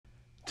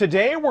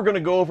Today we're going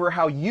to go over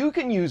how you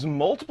can use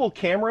multiple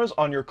cameras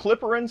on your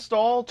Klipper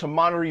install to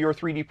monitor your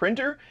 3D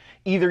printer,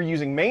 either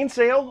using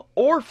Mainsail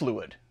or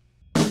Fluidd.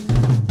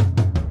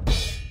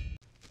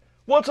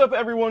 What's up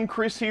everyone,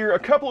 Chris here. A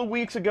couple of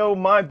weeks ago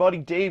my buddy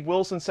Dave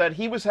Wilson said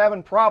he was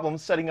having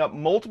problems setting up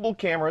multiple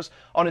cameras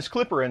on his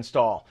Klipper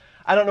install.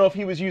 I don't know if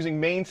he was using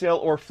Mainsail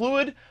or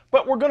Fluidd,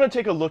 but we're going to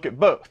take a look at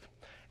both.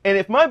 And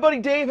if my buddy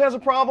Dave has a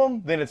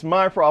problem, then it's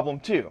my problem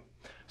too.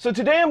 So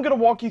today I'm going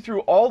to walk you through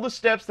all the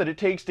steps that it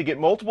takes to get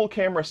multiple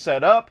cameras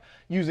set up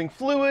using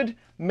Fluidd,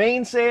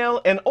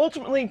 Mainsail, and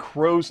ultimately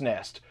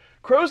Crowsnest.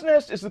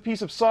 Crowsnest is the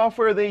piece of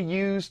software they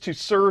use to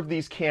serve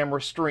these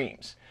camera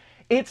streams.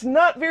 It's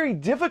not very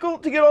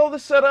difficult to get all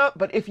this set up,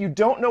 but if you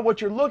don't know what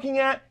you're looking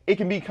at, it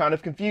can be kind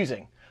of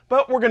confusing.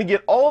 But we're going to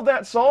get all of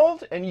that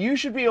solved, and you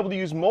should be able to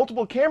use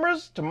multiple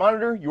cameras to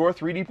monitor your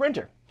 3D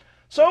printer.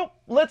 So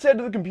let's head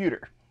to the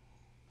computer.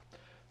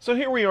 So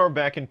here we are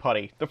back in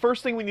Putty. The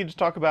first thing we need to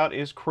talk about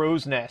is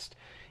Crowsnest.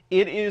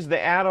 It is the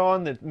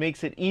add-on that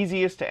makes it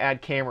easiest to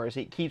add cameras.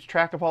 It keeps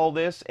track of all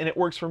this, and it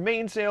works for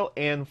Mainsail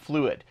and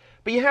Fluidd.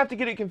 But you have to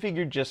get it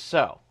configured just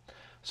so.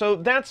 So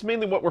that's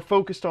mainly what we're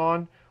focused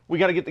on. We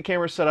got to get the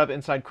cameras set up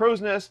inside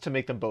Crowsnest to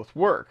make them both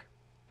work.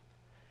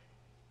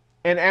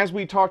 And as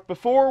we talked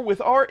before,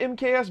 with our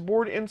MKS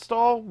board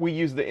install, we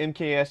use the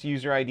MKS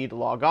user ID to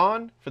log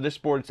on. For this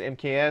board, it's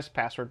MKS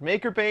password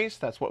maker base.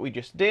 That's what we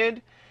just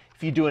did.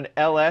 If you do an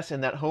ls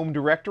in that home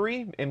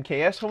directory,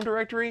 MKS home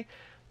directory,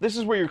 this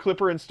is where your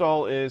Klipper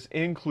install is,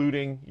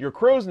 including your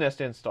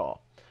Crowsnest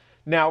install.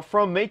 Now,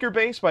 from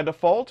MakerBase by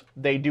default,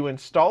 they do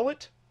install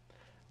it.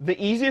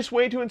 The easiest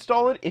way to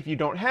install it, if you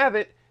don't have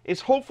it, is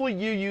hopefully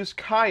you use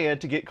KIAHA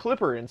to get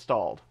Klipper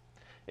installed.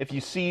 If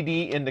you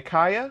cd into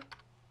KIAHA,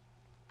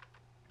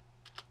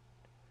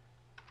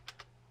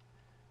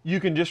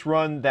 you can just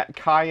run that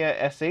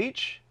KIAHA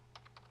sh.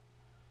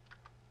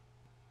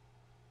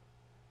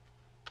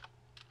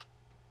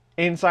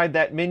 Inside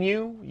that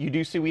menu, you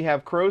do see we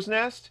have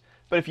Crowsnest,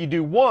 but if you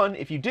do one,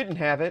 if you didn't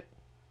have it,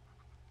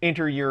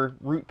 enter your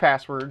root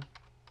password.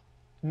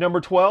 Number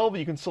 12,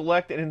 you can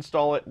select and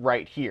install it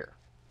right here.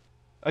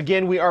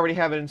 Again, we already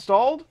have it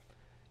installed.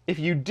 If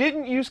you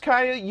didn't use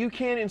KIAHA, you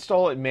can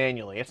install it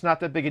manually. It's not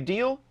that big a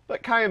deal,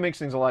 but KIAHA makes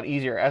things a lot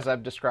easier, as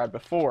I've described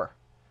before.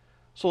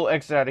 So we'll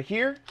exit out of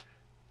here.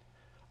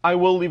 I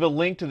will leave a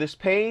link to this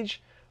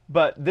page,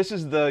 but this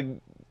is the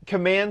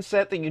command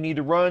set that you need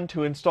to run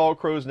to install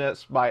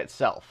Crowsnest by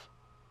itself.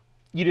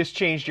 You just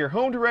changed your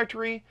home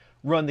directory,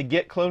 run the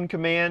git clone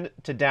command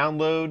to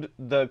download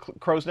the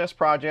Crowsnest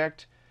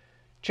project,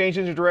 change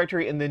into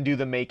directory, and then do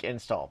the make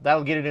install.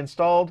 That'll get it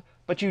installed,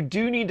 but you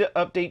do need to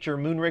update your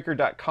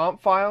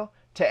moonraker.conf file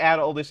to add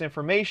all this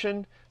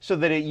information so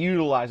that it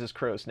utilizes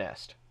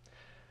Crowsnest.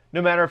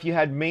 No matter if you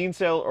had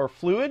Mainsail or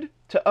Fluidd,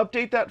 to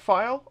update that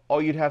file,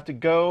 all you'd have to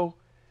go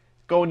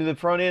into the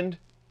front end,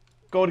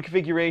 go to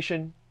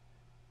configuration.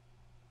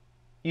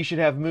 You should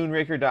have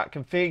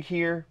moonraker.config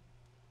here,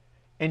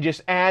 and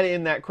just add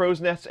in that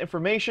Crowsnest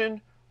information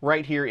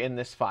right here in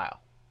this file,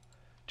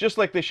 just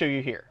like they show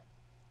you here.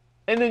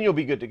 And then you'll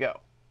be good to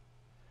go.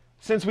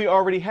 Since we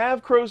already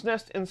have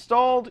Crowsnest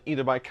installed,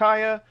 either by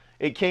KIAHA,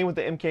 it came with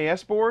the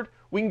MKS board,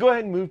 we can go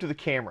ahead and move to the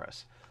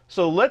cameras.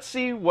 So let's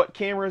see what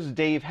cameras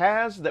Dave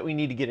has that we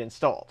need to get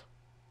installed.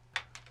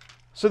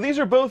 So these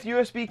are both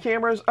USB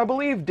cameras. I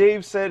believe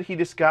Dave said he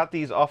just got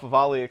these off of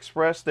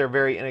AliExpress. They're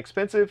very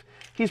inexpensive.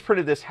 He's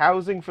printed this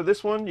housing for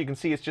this one. You can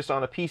see it's just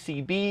on a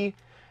PCB,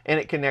 and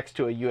it connects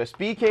to a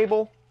USB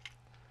cable.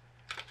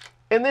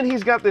 And then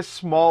he's got this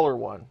smaller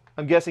one.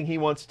 I'm guessing he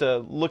wants to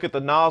look at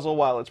the nozzle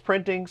while it's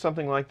printing,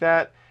 something like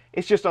that.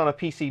 It's just on a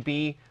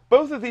PCB.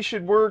 Both of these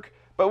should work,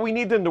 but we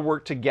need them to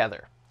work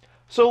together.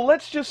 So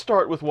let's just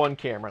start with one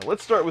camera.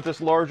 Let's start with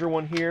this larger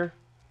one here.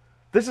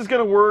 This is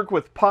going to work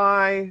with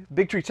Pi,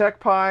 Bigtree Tech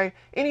Pi,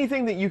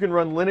 anything that you can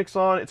run Linux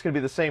on. It's going to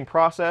be the same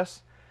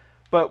process.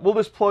 But we'll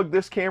just plug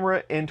this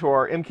camera into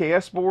our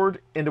MKS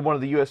board into one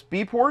of the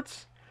USB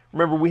ports.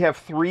 Remember, we have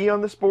 3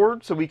 on this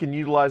board, so we can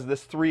utilize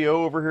this 3.0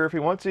 over here if we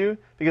want to,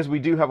 because we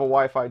do have a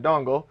Wi-Fi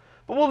dongle.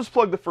 But we'll just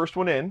plug the first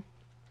one in.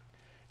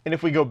 And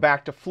if we go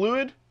back to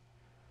Fluidd,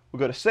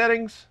 we'll go to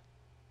Settings,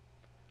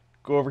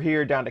 go over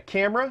here down to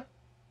Camera,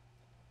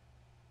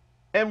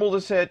 and we'll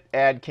just hit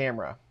Add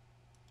Camera.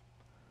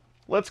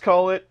 Let's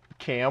call it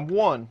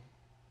Cam1.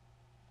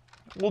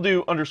 We'll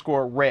do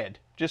 _red,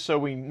 just so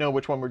we know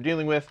which one we're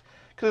dealing with,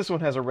 because this one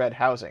has a red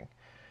housing.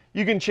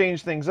 You can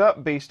change things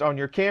up based on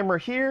your camera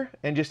here,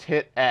 and just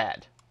hit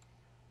Add.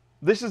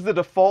 This is the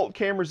default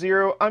camera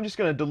 0. I'm just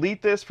going to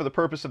delete this for the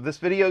purpose of this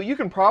video. You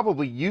can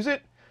probably use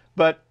it,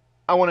 but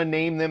I want to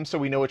name them so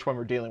we know which one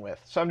we're dealing with.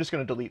 So I'm just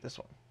going to delete this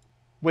one.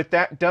 With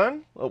that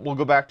done, we'll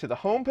go back to the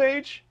home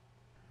page.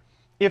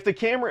 If the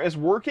camera is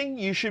working,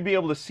 you should be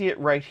able to see it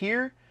right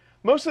here.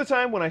 Most of the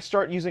time when I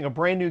start using a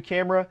brand new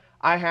camera,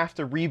 I have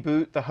to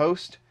reboot the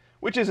host,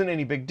 which isn't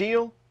any big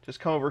deal. Just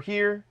come over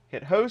here,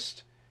 hit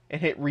host,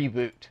 and hit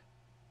reboot.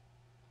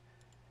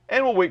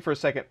 And we'll wait for a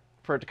second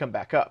for it to come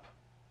back up.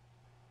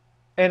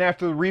 And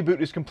after the reboot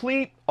is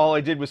complete, all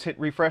I did was hit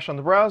refresh on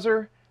the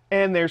browser.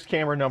 And there's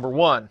camera number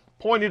 1,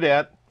 pointed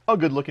at a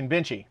good-looking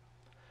benchy.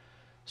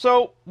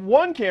 So,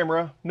 one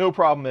camera, no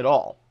problem at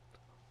all.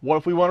 What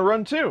if we want to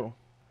run 2?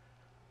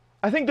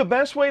 I think the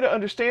best way to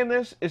understand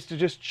this is to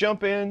just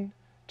jump in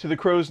to the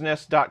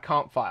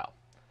crowsnest.conf file.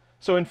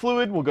 So in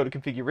Fluidd, we'll go to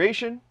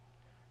Configuration,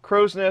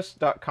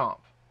 crowsnest.conf.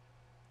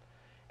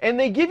 And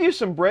they give you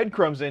some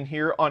breadcrumbs in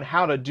here on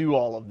how to do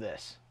all of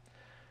this.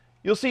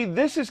 You'll see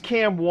this is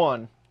Cam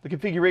 1, the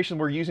configuration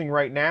we're using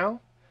right now.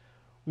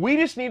 We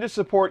just need to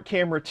support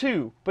camera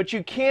 2, but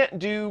you can't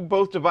do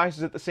both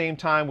devices at the same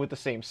time with the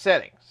same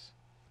settings.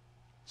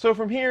 So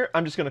from here,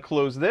 I'm just going to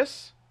close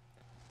this.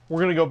 We're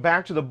going to go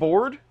back to the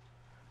board,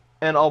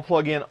 and I'll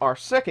plug in our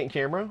second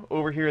camera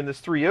over here in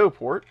this 3.0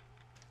 port.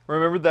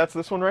 Remember, that's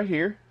this one right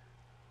here.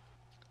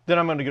 Then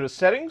I'm going to go to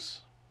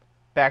Settings,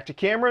 back to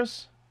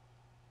Cameras,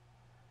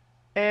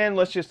 and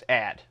let's just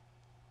add.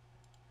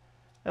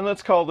 And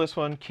let's call this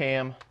one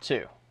Cam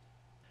 2.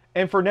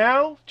 And for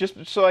now,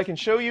 just so I can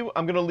show you,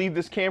 I'm going to leave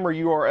this camera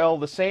URL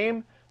the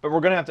same, but we're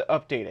going to have to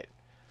update it.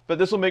 But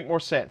this will make more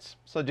sense.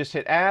 So just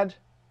hit Add.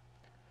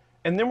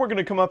 And then we're going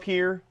to come up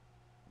here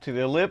to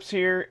the ellipse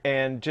here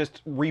and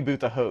just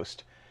reboot the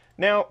host.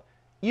 Now,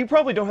 you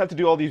probably don't have to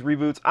do all these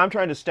reboots. I'm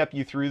trying to step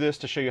you through this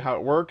to show you how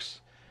it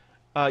works.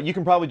 You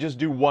can probably just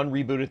do one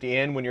reboot at the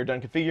end when you're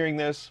done configuring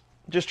this.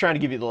 Just trying to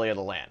give you the lay of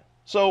the land.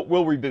 So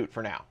we'll reboot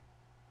for now.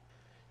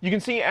 You can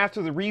see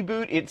after the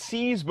reboot, it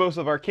sees both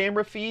of our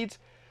camera feeds,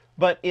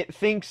 but it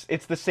thinks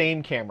it's the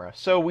same camera.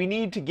 So we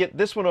need to get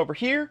this one over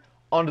here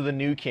onto the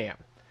new cam.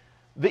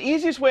 The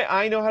easiest way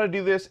I know how to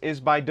do this is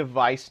by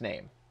device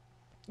name.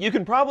 You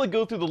can probably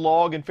go through the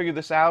log and figure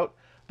this out,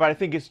 but I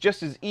think it's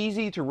just as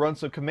easy to run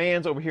some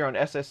commands over here on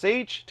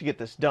SSH to get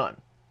this done.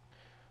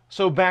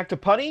 So back to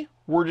PuTTY,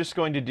 we're just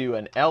going to do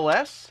an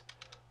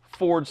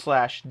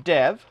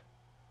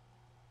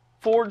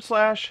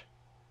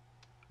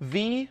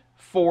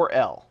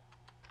ls/dev/v4l,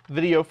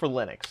 video for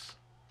Linux.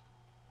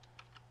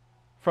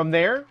 From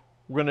there,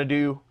 we're going to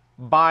do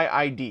by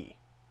ID.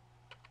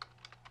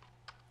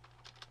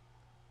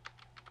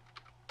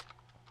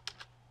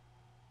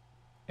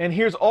 And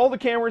here's all the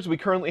cameras we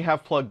currently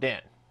have plugged in.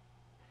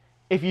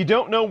 If you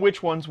don't know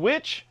which one's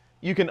which,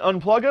 you can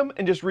unplug them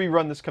and just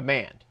rerun this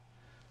command.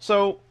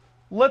 So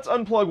let's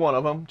unplug one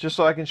of them, just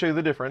so I can show you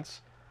the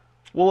difference.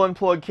 We'll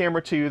unplug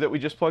camera 2 that we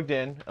just plugged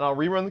in, and I'll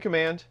rerun the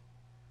command.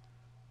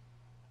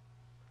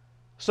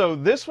 So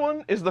this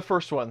one is the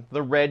first one,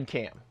 the red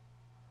cam.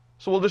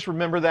 So we'll just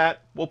remember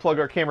that. We'll plug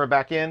our camera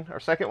back in, our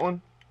second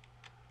one.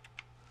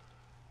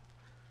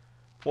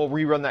 We'll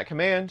rerun that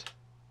command.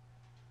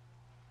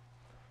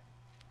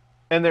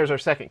 And there's our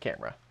second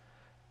camera,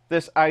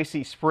 this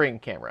icy spring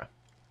camera.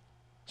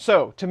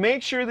 So to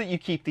make sure that you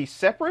keep these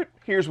separate,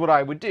 here's what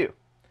I would do.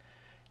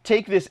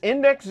 Take this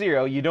index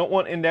 0, you don't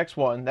want index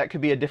 1, that could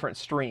be a different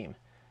stream.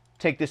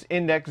 Take this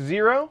index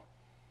 0,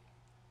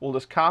 we'll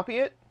just copy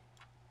it,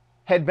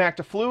 head back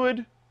to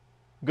Fluidd,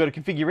 go to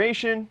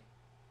Configuration,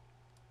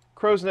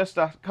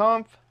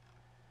 crowsnest.conf,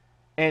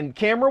 and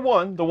camera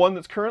 1, the one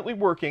that's currently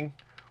working,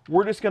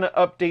 we're just going to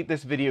update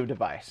this video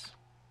device.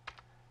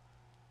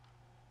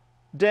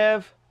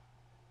 Dev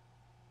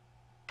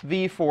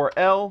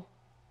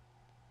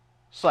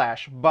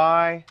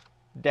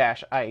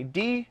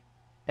v4l/by-id,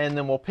 and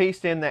then we'll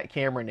paste in that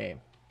camera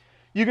name.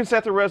 You can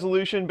set the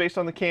resolution based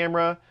on the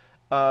camera,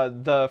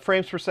 the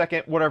frames per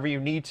second, whatever you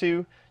need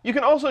to. You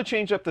can also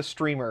change up the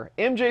streamer.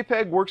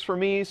 MJPEG works for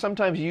me,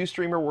 sometimes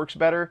Ustreamer works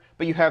better,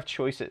 but you have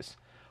choices.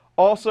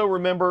 Also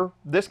remember,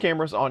 this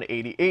camera's on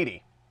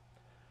 8080.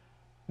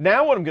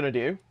 Now what I'm going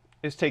to do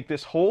is take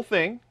this whole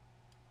thing,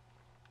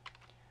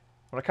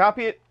 I'm going to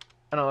copy it,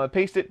 and I'm going to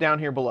paste it down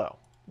here below.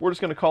 We're just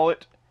going to call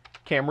it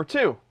camera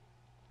 2.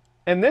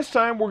 And this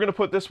time we're going to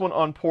put this one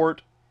on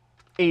port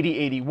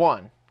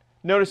 8081.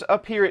 Notice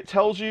up here it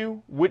tells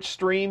you which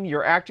stream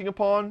you're acting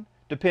upon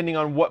depending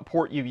on what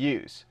port you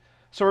use.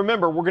 So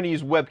remember, we're going to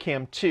use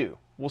webcam 2.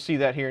 We'll see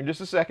that here in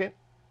just a second.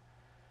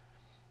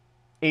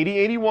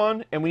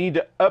 8081, and we need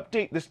to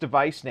update this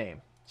device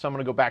name. So I'm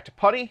going to go back to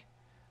PuTTY.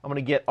 I'm going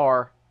to get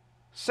our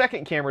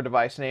second camera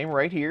device name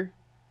right here.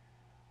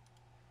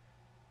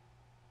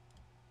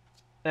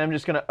 And I'm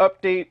just going to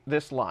update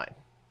this line.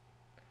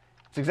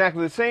 It's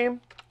exactly the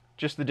same,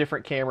 just the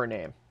different camera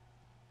name.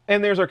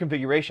 And there's our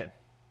configuration.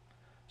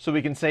 So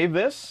we can save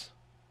this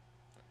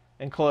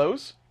and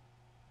close.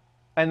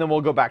 And then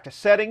we'll go back to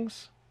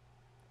Settings,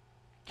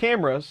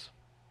 Cameras.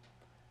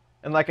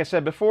 And like I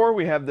said before,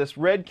 we have this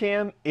red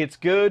cam. It's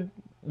good.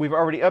 We've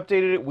already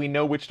updated it. We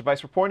know which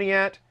device we're pointing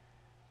at.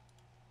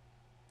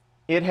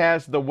 It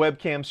has the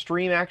webcam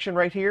stream action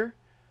right here.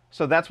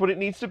 So that's what it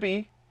needs to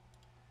be.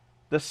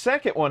 The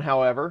second one,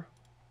 however,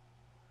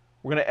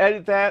 we're going to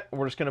edit that.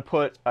 We're just going to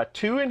put a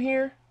 2 in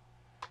here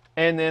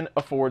and then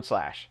a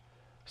 /.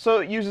 So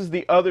it uses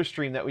the other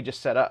stream that we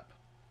just set up.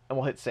 And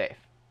we'll hit save.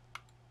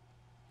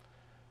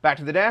 Back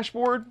to the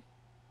dashboard.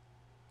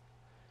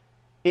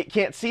 It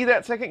can't see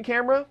that second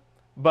camera,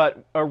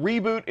 but a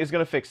reboot is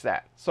going to fix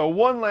that. So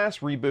one last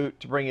reboot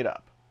to bring it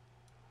up.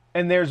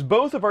 And there's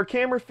both of our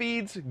camera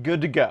feeds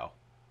good to go.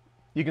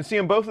 You can see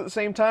them both at the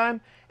same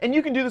time, and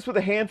you can do this with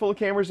a handful of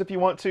cameras if you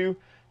want to.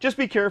 Just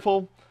be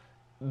careful.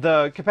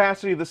 The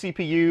capacity of the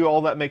CPU,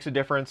 all that makes a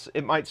difference.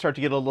 It might start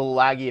to get a little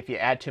laggy if you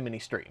add too many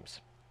streams.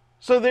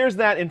 So there's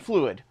that in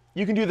Fluidd.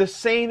 You can do the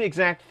same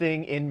exact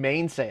thing in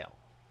Mainsail.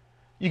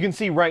 You can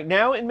see right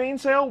now in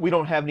Mainsail, we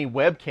don't have any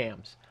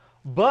webcams.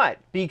 But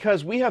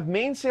because we have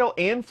Mainsail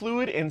and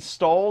Fluidd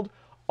installed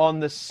on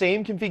the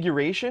same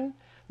configuration,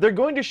 they're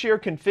going to share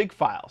config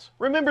files.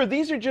 Remember,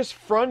 these are just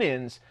front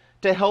ends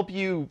to help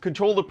you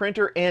control the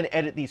printer and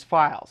edit these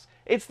files.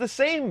 It's the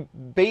same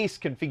base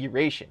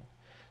configuration.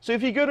 So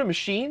if you go to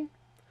Machine,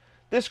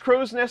 this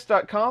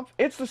crowsnest.conf,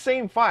 it's the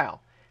same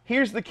file.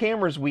 Here's the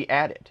cameras we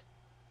added.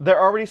 They're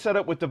already set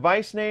up with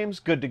device names,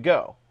 good to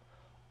go.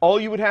 All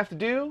you would have to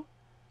do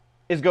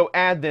is go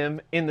add them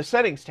in the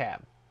Settings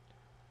tab.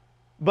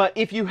 But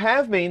if you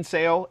have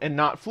Mainsail and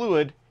not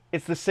Fluidd,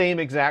 it's the same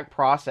exact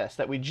process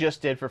that we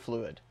just did for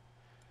Fluidd.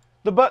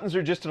 The buttons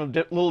are just in a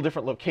little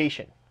different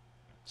location.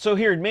 So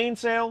here in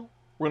Mainsail,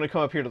 we're going to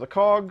come up here to the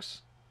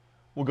cogs.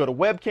 We'll go to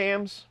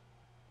Webcams.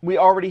 We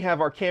already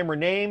have our camera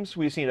names.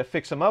 We just need to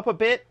fix them up a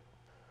bit.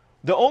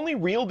 The only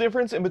real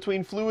difference in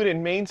between Fluidd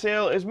and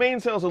Mainsail is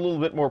Mainsail is a little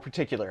bit more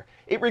particular.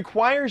 It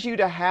requires you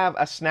to have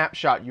a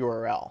snapshot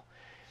URL.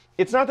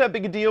 It's not that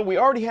big a deal. We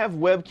already have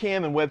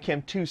Webcam and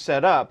Webcam 2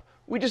 set up.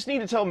 We just need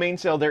to tell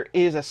Mainsail there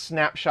is a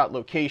snapshot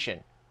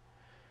location.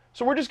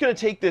 So we're just going to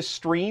take this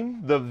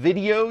stream, the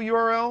video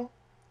URL,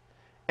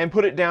 and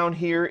put it down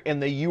here in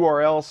the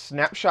URL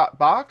snapshot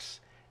box,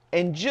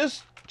 and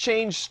just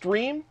change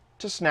stream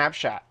to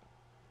snapshot.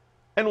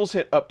 And we'll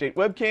hit update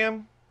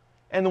webcam,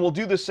 and then we'll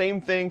do the same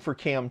thing for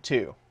cam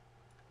 2.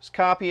 Just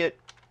copy it,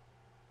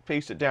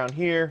 paste it down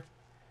here,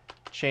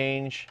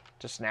 change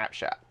to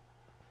snapshot,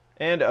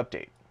 and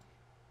update.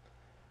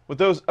 With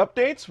those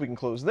updates, we can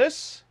close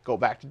this, go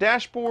back to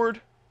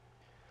dashboard.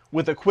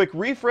 With a quick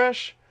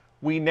refresh,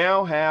 we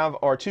now have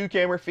our 2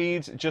 camera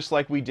feeds just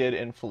like we did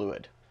in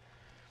Fluidd.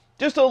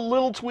 Just a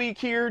little tweak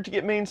here to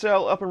get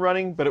Mainsail up and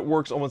running, but it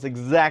works almost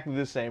exactly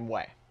the same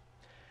way.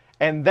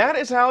 And that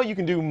is how you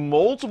can do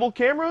multiple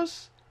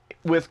cameras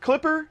with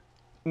Klipper,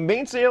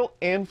 Mainsail,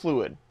 and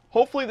Fluidd.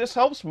 Hopefully this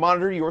helps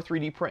monitor your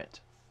 3D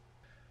print.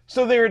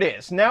 So there it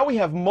is. Now we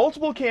have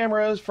multiple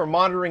cameras for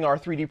monitoring our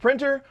 3D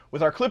printer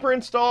with our Klipper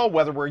install,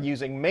 whether we're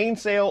using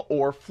Mainsail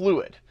or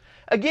Fluidd.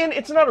 Again,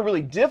 it's not a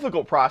really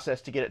difficult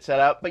process to get it set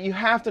up, but you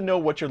have to know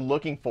what you're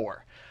looking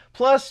for.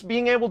 Plus,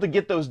 being able to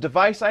get those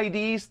device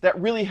IDs, that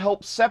really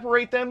helps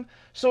separate them,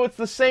 so it's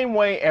the same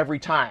way every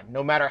time,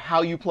 no matter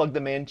how you plug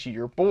them into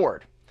your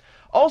board.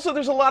 Also,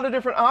 there's a lot of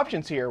different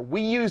options here.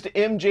 We used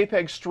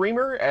MJPEG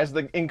Streamer as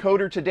the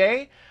encoder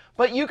today,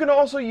 but you can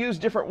also use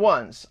different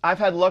ones. I've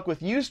had luck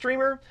with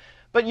Ustreamer,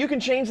 but you can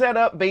change that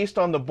up based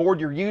on the board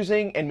you're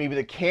using and maybe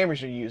the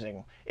cameras you're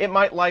using. It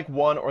might like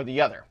one or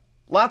the other.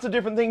 Lots of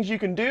different things you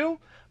can do,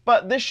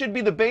 but this should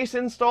be the base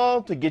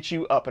install to get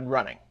you up and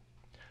running.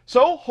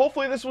 So,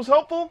 hopefully this was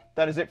helpful.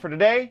 That is it for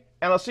today,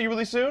 and I'll see you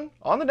really soon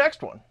on the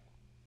next one.